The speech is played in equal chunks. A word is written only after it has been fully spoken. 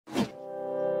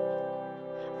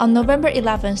On November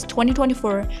 11,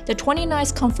 2024, the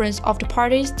 29th Conference of the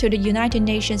Parties to the United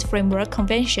Nations Framework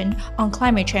Convention on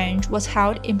Climate Change was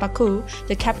held in Baku,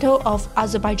 the capital of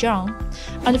Azerbaijan.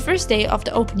 On the first day of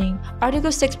the opening,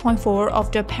 Article 6.4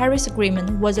 of the Paris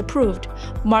Agreement was approved,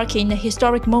 marking a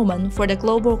historic moment for the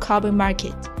global carbon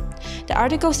market. The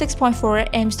Article 6.4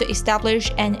 aims to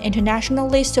establish an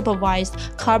internationally supervised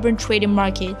carbon trading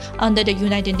market under the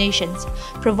United Nations,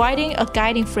 providing a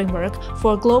guiding framework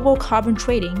for global carbon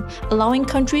trading, allowing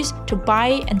countries to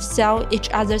buy and sell each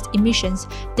other's emissions,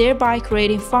 thereby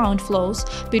creating fund flows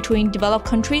between developed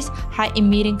countries,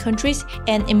 high-emitting countries,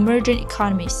 and emerging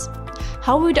economies.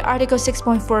 How will the Article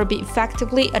 6.4 be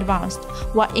effectively advanced?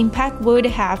 What impact will it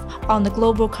have on the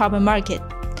global carbon market?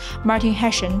 Martin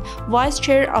Hession, Vice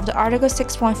Chair of the Article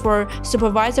 6.4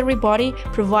 Supervisory Body,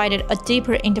 provided a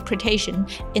deeper interpretation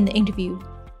in the interview.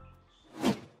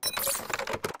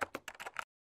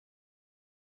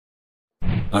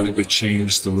 I think we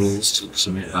changed the rules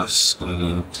to make us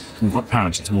more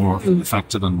apparent, more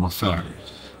effective and more fair.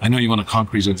 I know you want a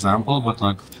concrete example, but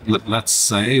let's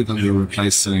say that we're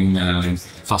replacing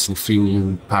fossil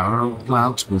fuel power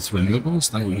plant with renewables.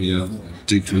 That would be a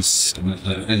decrease in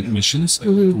emissions,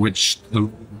 which the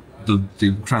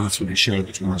credits would be shared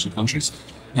between other countries.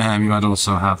 You might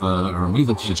also have a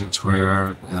removal project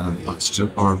where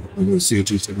oxygen or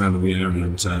CO2 is taken out of the air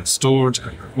and stored,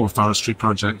 or forestry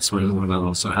projects where that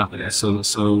also happens.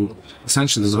 So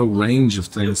essentially there's a whole range of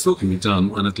things that can be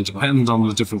done, and it'll depend on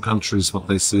the different countries what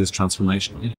they see as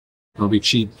transformation. There'll be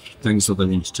cheap things that they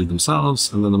want to do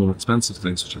themselves, and then the more expensive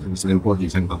things, which I think is an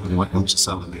important thing that they might want to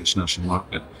sell in the international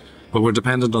market. But we're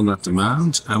dependent on that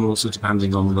demand, and we're also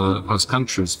depending on the host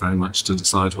countries very much to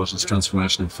decide what is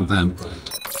transformational for them.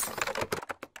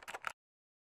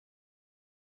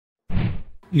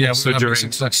 Yeah, so during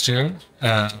next year.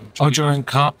 During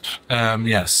COP,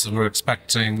 yes, we're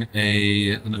expecting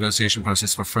a negotiation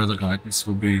process for further guidance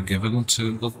will be given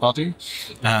to the body,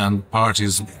 and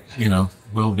parties,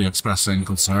 will be expressing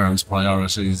concerns,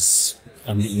 priorities.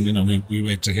 And, we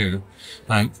wait to hear.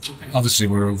 Obviously,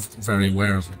 we're very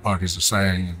aware of what parties are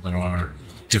saying. There are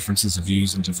differences of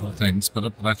views and different things,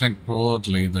 but I think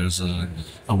broadly there's a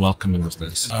welcoming of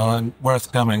this. And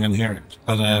worth coming and hearing.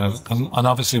 But, and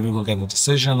obviously we will get a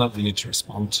decision that we need to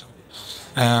respond to.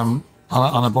 On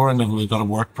a boring level, we've got a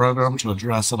work program to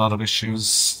address a lot of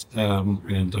issues.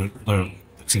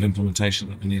 It's an implementation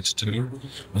that we need to do.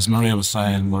 As Maria was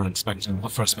saying, we're expecting the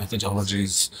first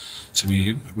methodologies to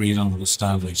be agreed on with the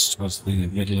standards towards the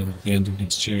end of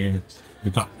next year.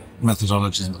 We've got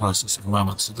methodologies in process at the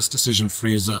moment, so this decision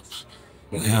frees up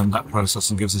that process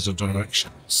and gives it a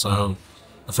direction. So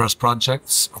the first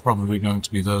projects are probably going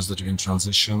to be those that are in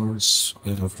transitions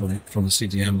from the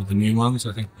CDM to the new ones.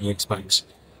 I think we expect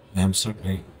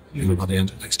certainly by the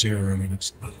end of next year or early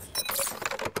next year.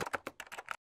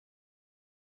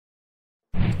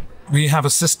 We have a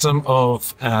system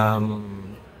of,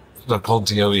 they're called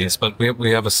DOEs, but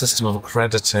we have a system of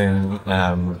accrediting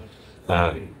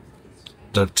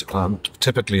that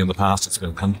typically in the past it's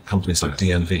been companies like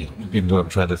DNV, people who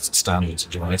accredit standards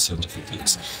and ISO and different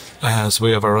things. So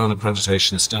we have our own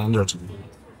accreditation standard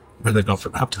where they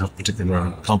have to have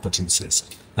particular competencies,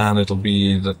 and it'll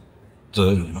be that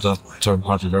the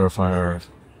third-party verifier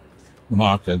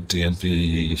market,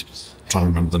 DNV, trying to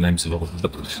remember the names of all of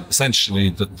them, but essentially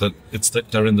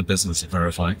they're in the business of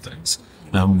verifying things.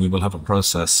 We will have a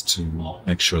process to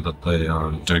make sure that they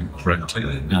are doing it correctly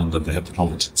and that they have the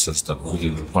competences that we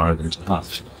require them to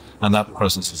have. And that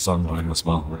process is ongoing as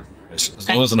well. There's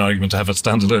always an argument to have a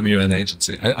standalone UN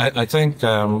agency. I think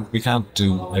we can't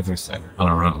do everything on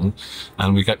our own,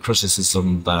 and we get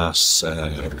criticism that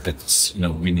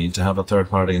we need to have a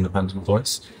third-party independent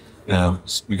voice.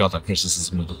 We got that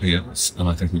criticism of the POs, and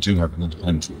I think we do have an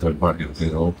independent third-party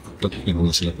PO, but people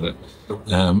need to look at it.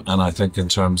 And I think in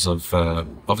terms of,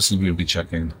 obviously we'll be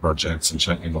checking the projects and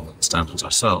checking all the standards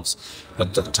ourselves,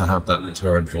 but to have that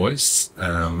third voice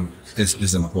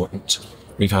is important.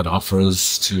 We've had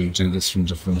offers to do this from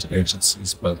different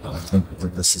agencies, but I think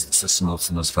that this is the system that's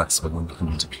the most flexible and can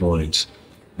be deployed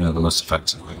the most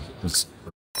effectively.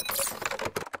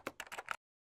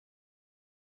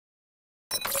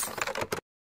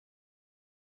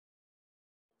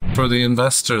 For the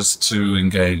investors to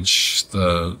engage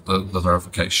the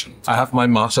verification, I have my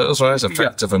mottos, right?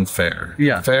 Effective and fair.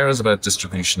 Yeah. Fair is about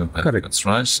distribution of benefits,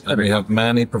 right? And we have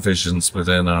many provisions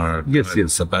within our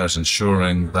guidelines about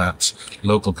ensuring that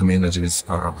local communities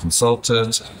are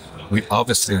consulted.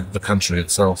 Obviously, the country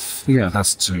itself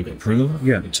has to approve.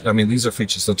 Yeah. I mean, these are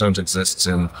features that don't exist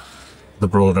in the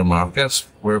broader market.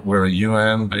 we're a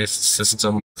UN-based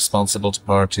system responsible to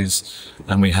parties,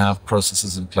 and we have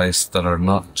processes in place that are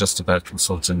not just about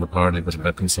consulting the party, but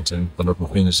about consulting the local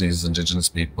communities, Indigenous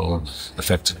people,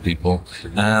 affected people,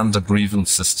 and a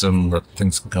grievance system that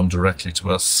things can come directly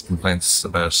to us, complaints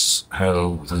about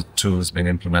how the tool is being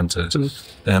implemented,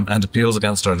 and appeals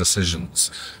against our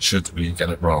decisions should we get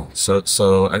it wrong.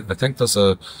 So I think there's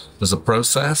a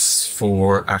process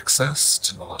for access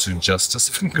to justice,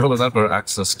 if we can call it that, or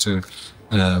access to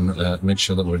make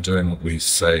sure that we're doing what we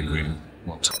say we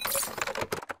want.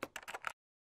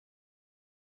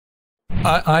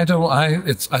 I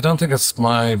don't think it's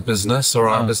my business or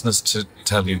our business to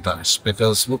tell you that,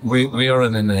 because we are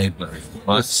an enabler,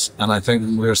 right? And I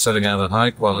think we're setting out a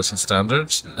high quality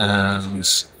standard, and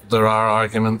there are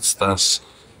arguments that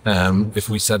if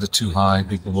we set it too high,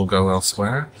 people will go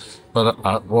elsewhere.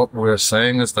 But what we're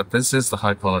saying is that this is the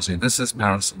high quality, this is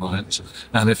Paris aligned,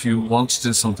 and if you want to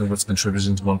do something that's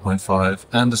contributing to 1.5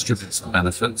 and distributes the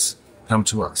benefits, come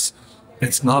to us.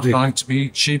 It's not going to be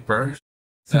cheaper,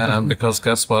 because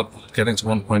guess what? Getting to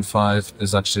 1.5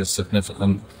 is actually a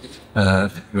significant,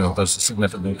 there's a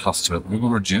significant cost to it. We will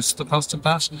reduce the cost of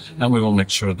that, and we will make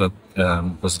sure that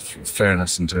there's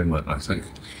fairness in doing that, I think.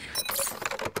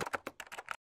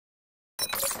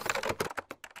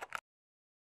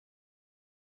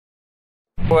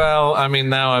 Well, I mean,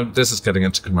 now this is getting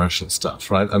into commercial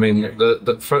stuff, right? I mean,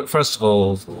 first of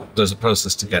all, there's a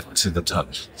process to get to the ton,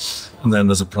 and then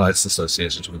there's a price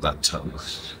associated with that ton,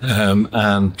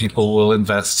 and people will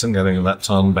invest in getting that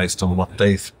ton based on what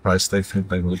price they think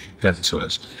they will get to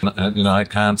it. And, I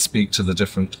can't speak to the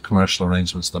different commercial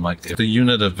arrangements that might be. The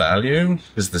unit of value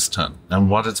is this ton, and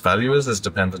what its value is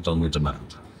dependent on the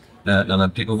demand, and then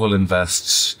people will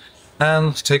invest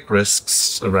and take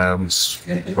risks around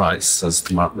price, as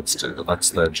the markets do.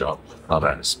 That's their job, not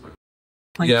ours.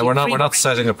 Yeah, we're not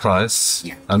setting a price,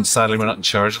 and sadly we're not in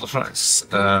charge of the price.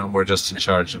 We're just in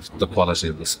charge of the quality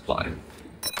of the supply.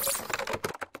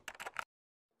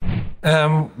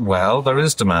 Well, there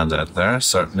is demand out there,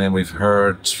 certainly, and we've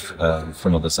heard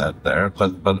from others out there.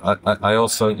 But I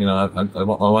also, I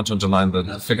want to underline that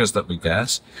the figures that we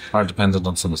get are dependent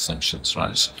on some assumptions,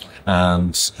 right?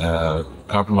 And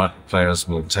carbon market players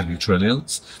will tell you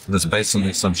trillions. But it's based on the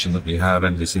assumption that we have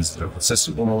NDCs that are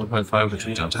consistent with 1.5, which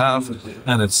we don't have,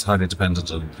 and it's highly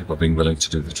dependent on people being willing to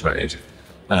do the trade.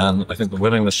 And I think the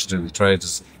willingness to do the trade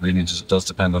does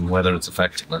depend on whether it's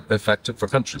effective for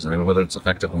countries. I mean, whether it's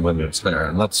effective and whether it's fair.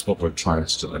 And that's what we're trying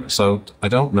to do. So I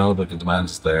don't know that the demand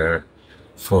is there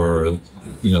for,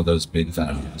 those big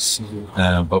values.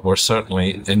 But we're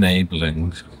certainly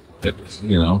enabling it,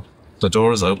 the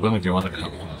door is open if you want to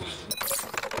come.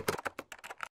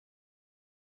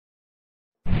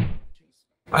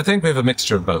 I think we have a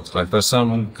mixture of both. Like, there's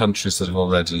some countries that have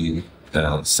already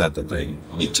said that they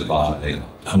need to buy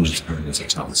hundreds of millions of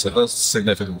tons. So there's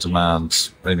significant demand,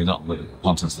 maybe not in the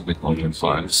quantities that we can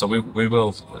find. So we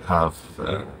will have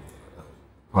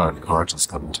parties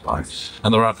coming to buy.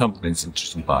 And there are companies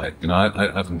interested in buying.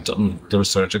 I haven't done the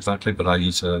research exactly, but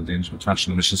the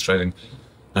International Emissions Trading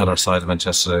at our side event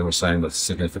yesterday were saying there's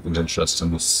significant interest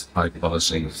in this high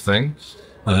quality thing,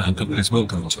 and companies will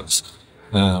come to us.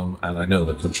 And I know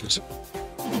that countries